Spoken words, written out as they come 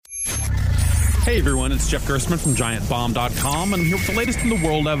Hey everyone, it's Jeff Gerstmann from GiantBomb.com, and I'm here with the latest in the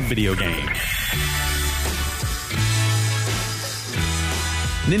world of video games.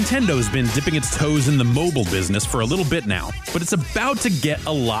 Nintendo's been dipping its toes in the mobile business for a little bit now, but it's about to get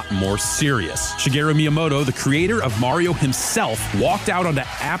a lot more serious. Shigeru Miyamoto, the creator of Mario himself, walked out onto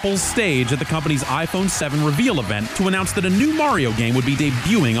Apple's stage at the company's iPhone 7 reveal event to announce that a new Mario game would be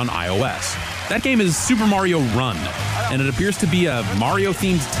debuting on iOS. That game is Super Mario Run, and it appears to be a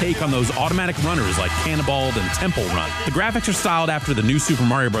Mario-themed take on those automatic runners like Cannonball and Temple Run. The graphics are styled after the new Super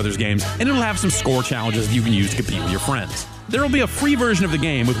Mario Bros. Games, and it'll have some score challenges you can use to compete with your friends. There will be a free version of the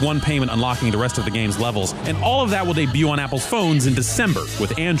game with one payment unlocking the rest of the game's levels, and all of that will debut on Apple's phones in December,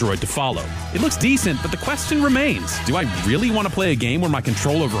 with Android to follow. It looks decent, but the question remains, do I really want to play a game where my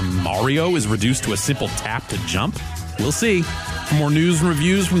control over Mario is reduced to a simple tap to jump? We'll see. For more news and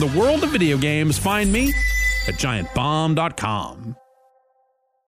reviews from the world of video games, find me at GiantBomb.com.